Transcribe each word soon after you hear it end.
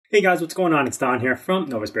Hey guys, what's going on? It's Don here from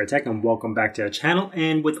Novaspirit Tech and welcome back to our channel.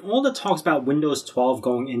 And with all the talks about Windows 12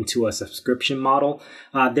 going into a subscription model,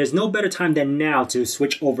 there's no better time than now to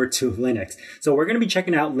switch over to Linux. So we're going to be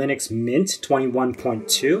checking out Linux Mint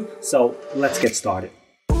 21.2. So let's get started.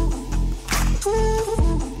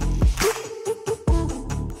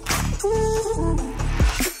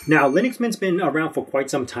 Now, Linux Mint's been around for quite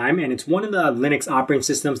some time, and it's one of the Linux operating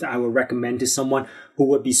systems that I would recommend to someone who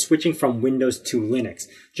would be switching from Windows to Linux.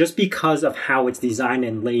 Just because of how it's designed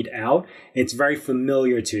and laid out, it's very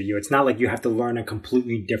familiar to you. It's not like you have to learn a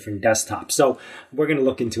completely different desktop. So we're going to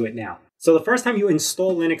look into it now. So the first time you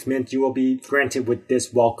install Linux Mint, you will be granted with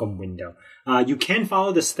this welcome window. You can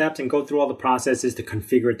follow the steps and go through all the processes to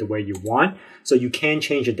configure it the way you want. So you can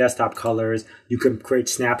change the desktop colors. You can create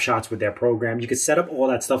snapshots with their program. You can set up all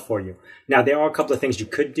that stuff for you. Now, there are a couple of things you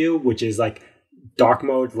could do, which is like dark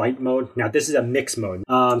mode, light mode. Now, this is a mix mode.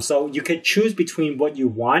 So you could choose between what you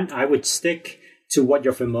want. I would stick to what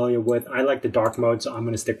you're familiar with. I like the dark mode, so I'm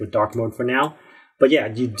going to stick with dark mode for now. But yeah,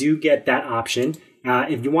 you do get that option.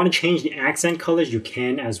 If you want to change the accent colors, you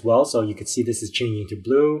can as well. So you can see this is changing to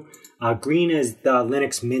blue. Green is the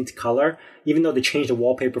Linux Mint color, even though they changed the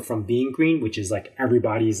wallpaper from being green, which is like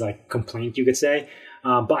everybody's like complaint, you could say.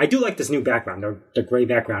 But I do like this new background, the gray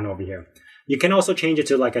background over here. You can also change it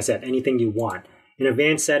to, like I said, anything you want. In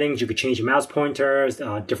advanced settings, you could change the mouse pointers,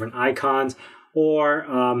 different icons,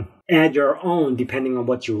 or add your own depending on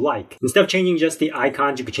what you like. Instead of changing just the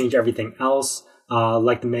icons, you could change everything else.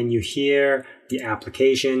 Like the menu here, the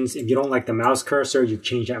applications. If you don't like the mouse cursor, you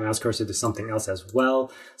change that mouse cursor to something else as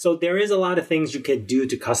well. So there is a lot of things you could do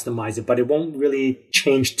to customize it, but it won't really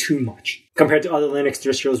change too much compared to other Linux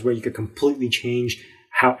distros where you could completely change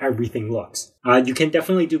how everything looks. You can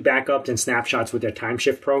definitely do backups and snapshots with their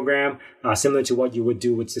timeshift program, similar to what you would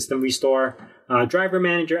do with System Restore. Driver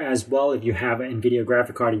Manager as well, if you have an NVIDIA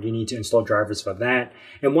graphic card, if you need to install drivers for that.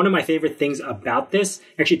 And one of my favorite things about this,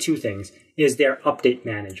 actually two things, is their Update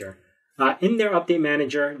Manager. In their Update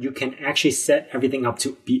Manager, you can actually set everything up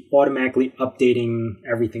to be automatically updating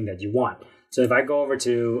everything that you want. So if I go over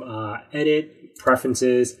to Edit,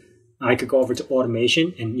 Preferences, I could go over to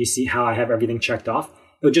Automation, and you see how I have everything checked off.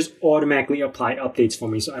 It'll just automatically apply updates for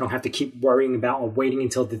me, so I don't have to keep worrying about or waiting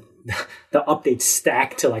until the updates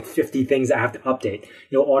stack to like 50 things I have to update.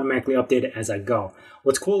 It'll automatically update it as I go.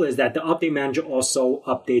 What's cool is that the Update Manager also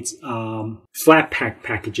updates Flatpak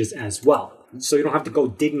packages as well. So you don't have to go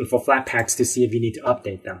digging for Flatpaks to see if you need to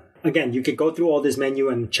update them. Again, you could go through all this menu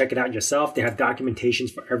and check it out yourself. They have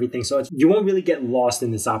documentations for everything, so you won't really get lost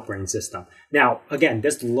in this operating system. Now, again,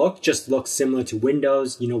 this look just looks similar to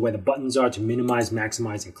Windows. You know where the buttons are to minimize,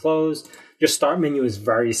 maximize, and close. Your start menu is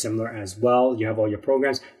very similar as well. You have all your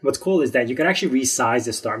programs. What's cool is that you can actually resize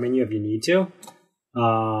the start menu if you need to.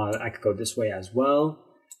 I could go this way as well.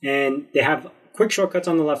 And they have quick shortcuts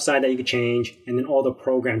on the left side that you could change, and then all the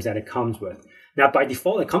programs that it comes with. Now, by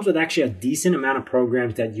default, it comes with actually a decent amount of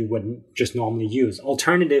programs that you wouldn't just normally use,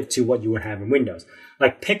 alternative to what you would have in Windows.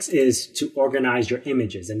 Like Pix is to organize your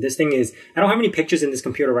images. And this thing is, I don't have any pictures in this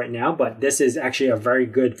computer right now, but this is actually a very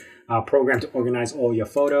good program to organize all your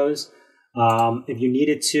photos. If you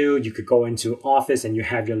needed to, you could go into Office and you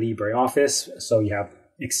have your LibreOffice. So you have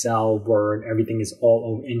Excel, Word, everything is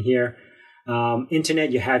all in here.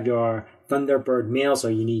 Internet, you have your Thunderbird Mail, so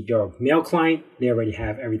you need your mail client. They already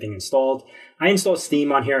have everything installed. I installed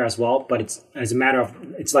Steam on here as well, but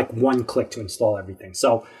it's like one click to install everything.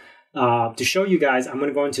 So to show you guys, I'm going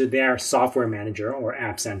to go into their software manager or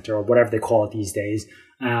App Center or whatever they call it these days.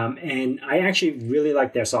 And I actually really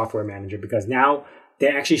like their software manager because now they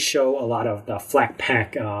actually show a lot of the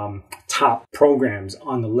Flatpak top programs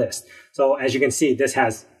on the list. So as you can see, this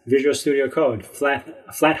has Visual Studio Code,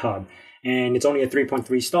 FlatHub, and it's only a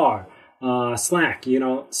 3.3 star. Slack,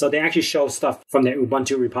 so they actually show stuff from their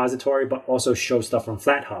Ubuntu repository, but also show stuff from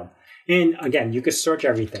FlatHub. And again, you could search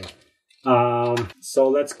everything. So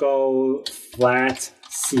let's go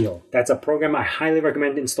FlatSeal. That's a program I highly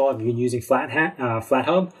recommend to install if you're using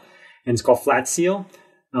FlatHub, and it's called FlatSeal.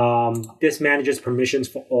 This manages permissions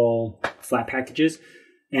for all Flat packages,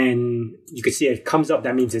 and you can see it comes up.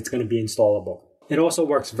 That means it's going to be installable. It also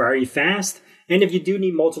works very fast, and if you do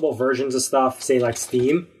need multiple versions of stuff, say like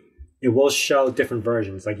Steam, it will show different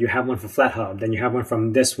versions. Like you have one for FlatHub, then you have one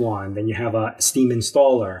from this one, then you have a Steam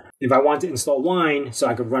installer. If I want to install Wine so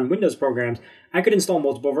I could run Windows programs, I could install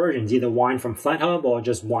multiple versions, either Wine from FlatHub or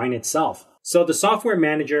just Wine itself. So the software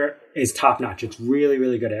manager is top-notch. It's really,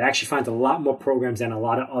 really good. It actually finds a lot more programs than a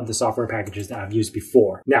lot of other software packages that I've used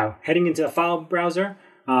before. Now, heading into the file browser,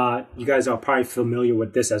 you guys are probably familiar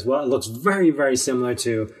with this as well. It looks very, very similar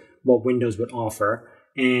to what Windows would offer.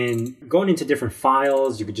 and going into different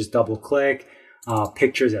files, you could just double click,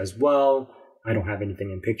 pictures as well. I don't have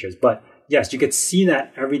anything in pictures, but yes, you could see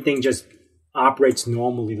that everything just operates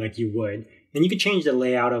normally like you would. And you could change the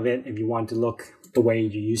layout of it if you want to look the way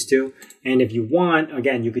you used to. And if you want,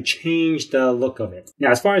 again, you could change the look of it.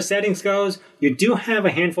 Now, as far as settings goes, you do have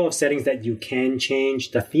a handful of settings that you can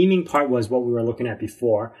change. The theming part was what we were looking at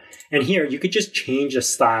before. And here, you could just change the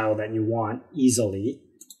style that you want easily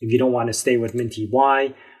if you don't want to stay with Mint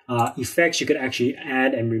TY. Effects, you could actually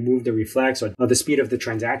add and remove the reflex or the speed of the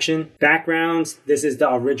transaction. Backgrounds, this is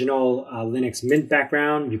the original Linux Mint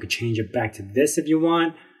background. You could change it back to this if you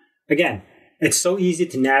want. Again, it's so easy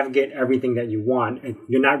to navigate everything that you want.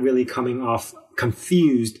 You're not really coming off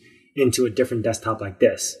confused into a different desktop like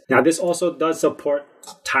this. Now, this also does support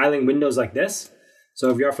tiling windows like this.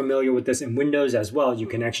 So if you're familiar with this in Windows as well, you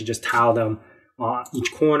can actually just tile them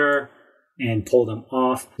each corner and pull them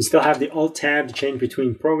off. You still have the Alt tab to change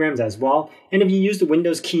between programs as well. And if you use the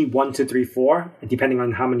Windows key 1, 2, 3, 4, depending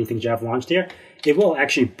on how many things you have launched here, it will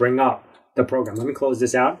actually bring up the program. Let me close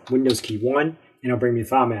this out. Windows key 1. And it'll bring me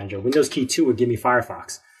File Manager. Windows key 2 will give me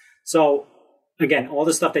Firefox. So again, all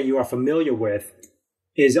the stuff that you are familiar with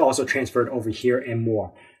is also transferred over here and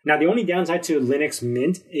more. Now, the only downside to Linux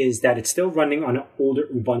Mint is that it's still running on an older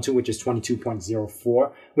Ubuntu, which is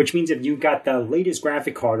 22.04, which means if you got the latest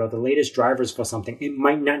graphic card or the latest drivers for something, it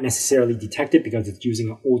might not necessarily detect it because it's using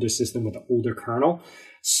an older system with an older kernel.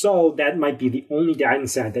 So that might be the only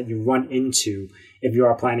downside that you run into if you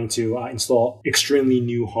are planning to install extremely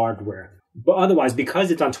new hardware. But otherwise, because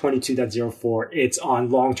it's on 22.04, it's on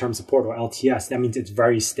long-term support or LTS. That means it's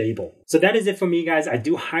very stable. So that is it for me, guys. I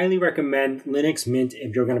do highly recommend Linux Mint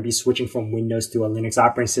if you're going to be switching from Windows to a Linux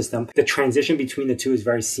operating system. The transition between the two is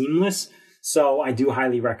very seamless. So I do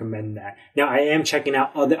highly recommend that. Now, I am checking out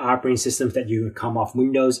other operating systems that you could come off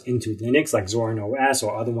Windows into Linux, like Zorin OS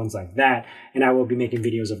or other ones like that. And I will be making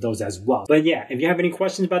videos of those as well. But yeah, if you have any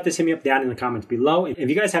questions about this, hit me up down in the comments below. If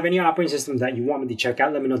you guys have any operating systems that you want me to check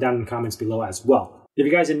out, let me know down in the comments below as well. If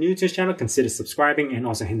you guys are new to this channel, consider subscribing and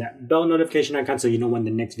also hit that bell notification icon so you know when the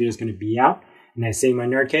next video is going to be out. And I say in my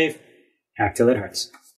nerd cave, hack till it hurts.